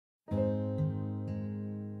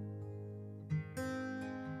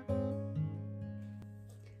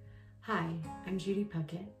I'm Judy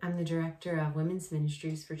Puckett. I'm the Director of Women's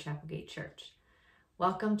Ministries for Chapelgate Church.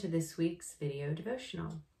 Welcome to this week's video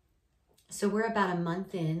devotional. So we're about a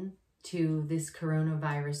month in to this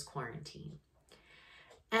coronavirus quarantine.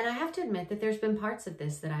 And I have to admit that there's been parts of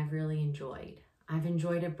this that I've really enjoyed. I've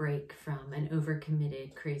enjoyed a break from an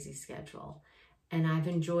overcommitted, crazy schedule. And I've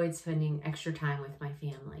enjoyed spending extra time with my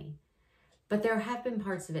family. But there have been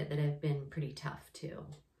parts of it that have been pretty tough too.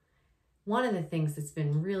 One of the things that's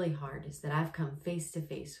been really hard is that I've come face to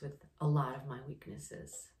face with a lot of my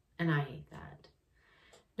weaknesses, and I hate that.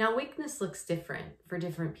 Now, weakness looks different for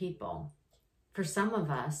different people. For some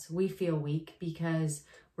of us, we feel weak because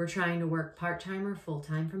we're trying to work part-time or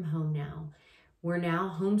full-time from home now. We're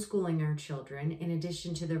now homeschooling our children in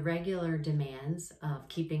addition to the regular demands of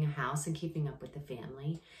keeping a house and keeping up with the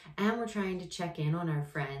family, and we're trying to check in on our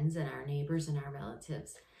friends and our neighbors and our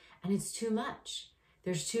relatives, and it's too much.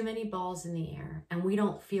 There's too many balls in the air, and we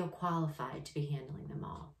don't feel qualified to be handling them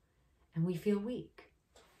all. And we feel weak.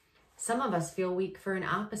 Some of us feel weak for an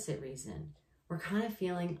opposite reason. We're kind of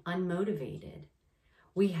feeling unmotivated.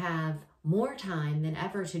 We have more time than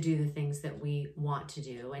ever to do the things that we want to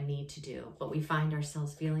do and need to do, but we find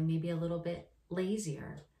ourselves feeling maybe a little bit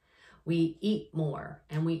lazier. We eat more,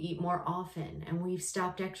 and we eat more often, and we've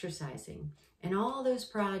stopped exercising. And all those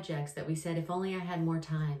projects that we said, if only I had more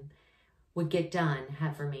time, would get done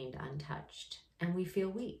have remained untouched, and we feel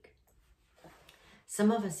weak. Some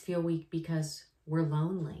of us feel weak because we're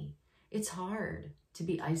lonely. It's hard to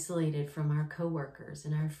be isolated from our coworkers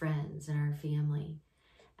and our friends and our family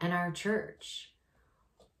and our church.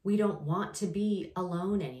 We don't want to be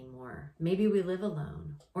alone anymore. Maybe we live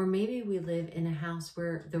alone, or maybe we live in a house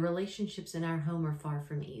where the relationships in our home are far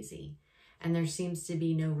from easy, and there seems to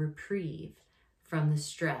be no reprieve from the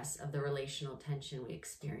stress of the relational tension we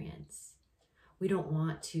experience. We don't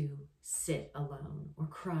want to sit alone or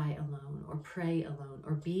cry alone or pray alone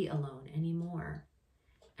or be alone anymore,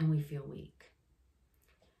 and we feel weak.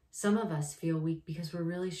 Some of us feel weak because we're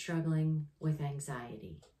really struggling with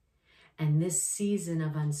anxiety, and this season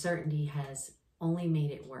of uncertainty has only made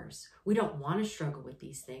it worse. We don't want to struggle with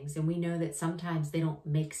these things, and we know that sometimes they don't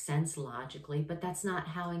make sense logically, but that's not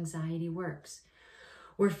how anxiety works.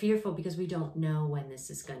 We're fearful because we don't know when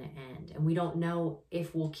this is going to end, and we don't know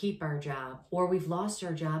if we'll keep our job, or we've lost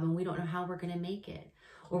our job and we don't know how we're going to make it.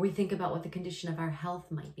 Or we think about what the condition of our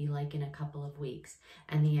health might be like in a couple of weeks,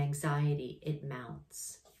 and the anxiety, it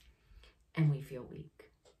mounts, and we feel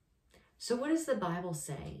weak. So what does the Bible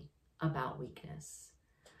say about weakness?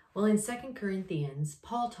 Well, in 2 Corinthians,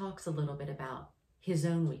 Paul talks a little bit about his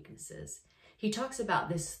own weaknesses. He talks about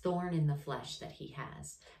this thorn in the flesh that he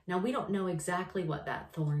has. Now, we don't know exactly what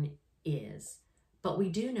that thorn is, but we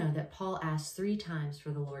do know that Paul asked 3 times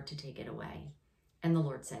for the Lord to take it away, and the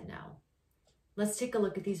Lord said no. Let's take a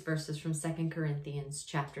look at these verses from 2 Corinthians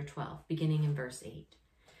chapter 12, beginning in verse 8.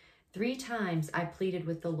 3 times I pleaded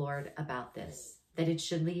with the Lord about this, that it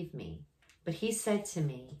should leave me. But he said to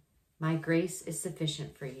me, my grace is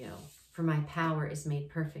sufficient for you, for my power is made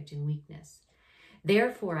perfect in weakness.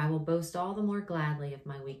 Therefore, I will boast all the more gladly of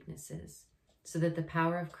my weaknesses, so that the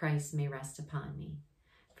power of Christ may rest upon me.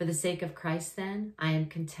 For the sake of Christ, then, I am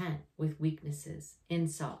content with weaknesses,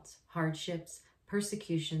 insults, hardships,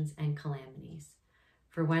 persecutions, and calamities.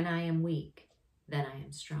 For when I am weak, then I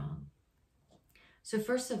am strong. So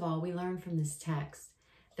first of all, we learn from this text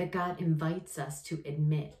that God invites us to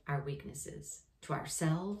admit our weaknesses to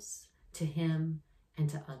ourselves, to Him, and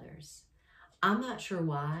to others. I'm not sure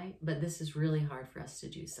why, but this is really hard for us to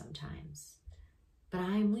do sometimes. But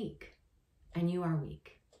I am weak, and you are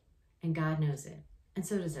weak, and God knows it, and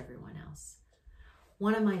so does everyone else.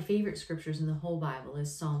 One of my favorite scriptures in the whole Bible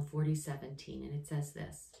is Psalm 40:17, and it says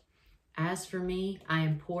this, as for me, I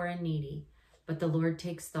am poor and needy, but the Lord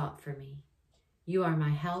takes thought for me. You are my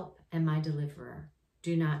help and my deliverer.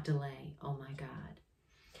 Do not delay, oh my God.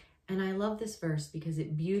 And I love this verse because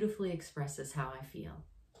it beautifully expresses how I feel,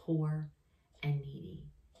 poor and needy.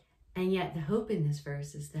 And yet the hope in this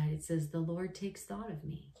verse is that it says the Lord takes thought of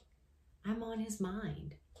me. I'm on his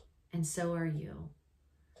mind, and so are you.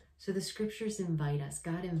 So the scriptures invite us,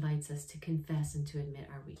 God invites us to confess and to admit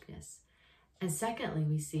our weakness. And secondly,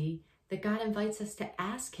 we see that God invites us to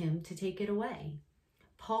ask him to take it away.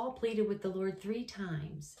 Paul pleaded with the Lord 3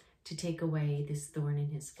 times to take away this thorn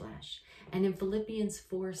in his flesh. And in Philippians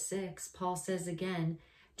 4:6, Paul says again,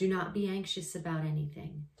 do not be anxious about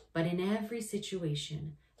anything, but in every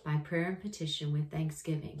situation, by prayer and petition with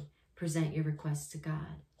thanksgiving, present your requests to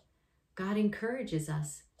God. God encourages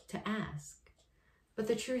us to ask. But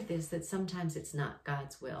the truth is that sometimes it's not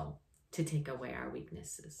God's will to take away our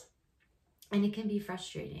weaknesses. And it can be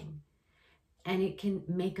frustrating. And it can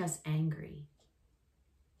make us angry.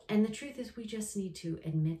 And the truth is, we just need to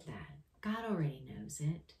admit that. God already knows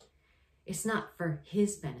it. It's not for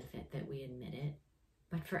his benefit that we admit it,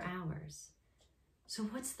 but for ours. So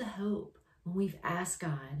what's the hope when we've asked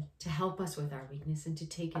God to help us with our weakness and to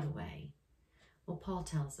take it away? Well, Paul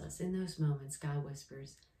tells us in those moments, God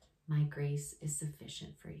whispers, my grace is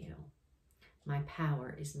sufficient for you. My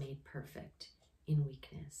power is made perfect in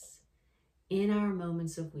weakness. In our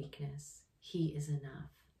moments of weakness, he is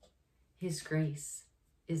enough. His grace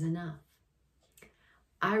is enough.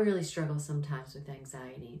 I really struggle sometimes with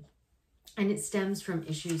anxiety, and it stems from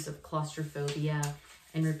issues of claustrophobia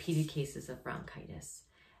and repeated cases of bronchitis.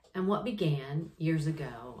 And what began years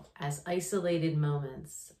ago as isolated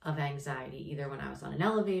moments of anxiety, either when I was on an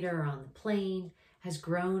elevator or on the plane, has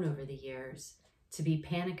grown over the years to be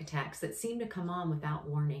panic attacks that seem to come on without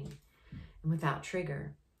warning and without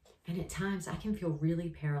trigger. And at times I can feel really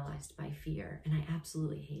paralyzed by fear, and I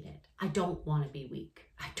absolutely hate it. I don't want to be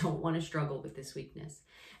weak. I don't want to struggle with this weakness.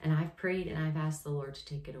 And I've prayed and I've asked the Lord to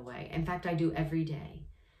take it away. In fact, I do every day,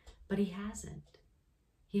 but he hasn't.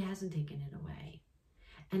 He hasn't taken it away.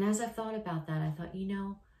 And as I've thought about that, I thought,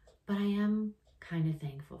 but I am kind of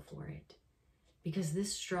thankful for it, because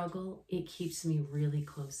this struggle, it keeps me really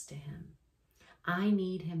close to him. I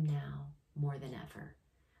need him now more than ever.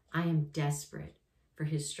 I am desperate for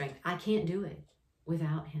his strength. I can't do it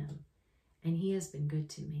without him. And he has been good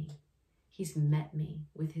to me. He's met me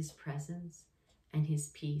with his presence and his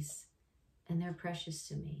peace, and they're precious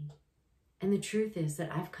to me. And the truth is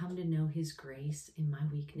that I've come to know his grace in my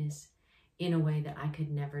weakness in a way that I could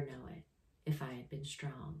never know it if I had been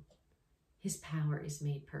strong. His power is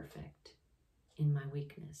made perfect in my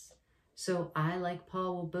weakness. So I, like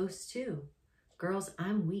Paul, will boast too. Girls,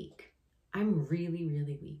 I'm weak. I'm really,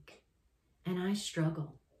 really weak. And I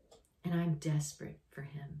struggle. And I'm desperate for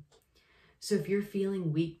him. So if you're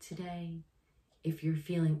feeling weak today, if you're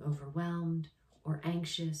feeling overwhelmed or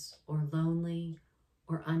anxious or lonely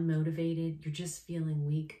or unmotivated, you're just feeling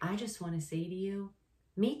weak, I just want to say to you,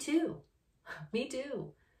 me too. Me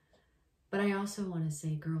too. But I also want to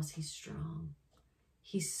say, girls, he's strong.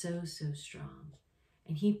 He's so, so strong.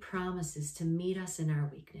 And he promises to meet us in our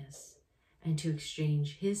weakness and to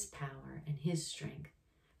exchange his power and his strength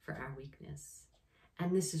for our weakness.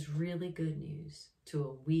 And this is really good news to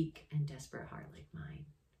a weak and desperate heart like mine.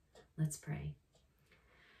 Let's pray.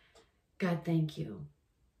 God, thank you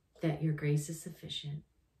that your grace is sufficient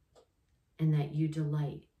and that you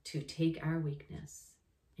delight to take our weakness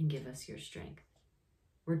and give us your strength.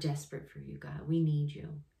 We're desperate for you, God. We need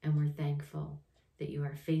you, and we're thankful that you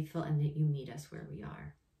are faithful and that you meet us where we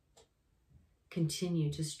are.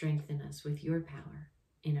 Continue to strengthen us with your power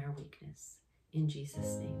in our weakness. In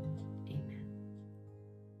Jesus' name, amen.